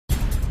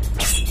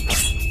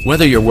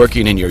Whether you're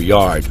working in your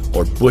yard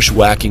or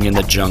bushwhacking in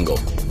the jungle,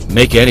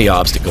 make any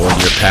obstacle in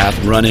your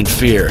path run in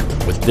fear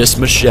with this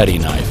machete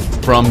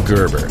knife from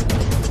Gerber.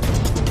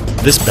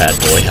 This bad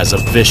boy has a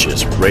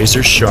vicious,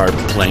 razor-sharp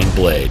plain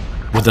blade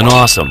with an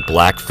awesome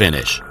black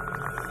finish.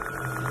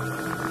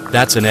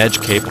 That's an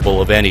edge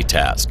capable of any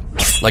task,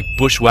 like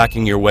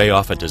bushwhacking your way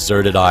off a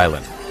deserted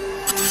island.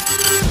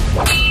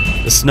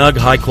 The snug,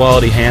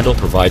 high-quality handle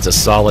provides a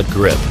solid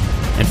grip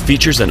and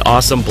features an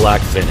awesome black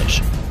finish.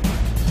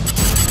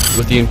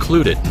 With the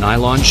included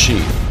nylon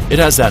sheath, it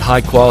has that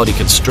high-quality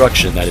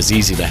construction that is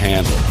easy to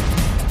handle.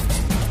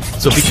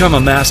 So become a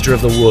master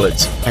of the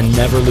woods and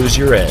never lose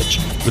your edge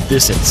with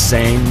this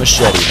insane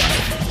machete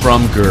knife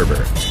from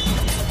Gerber.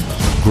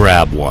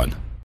 Grab one.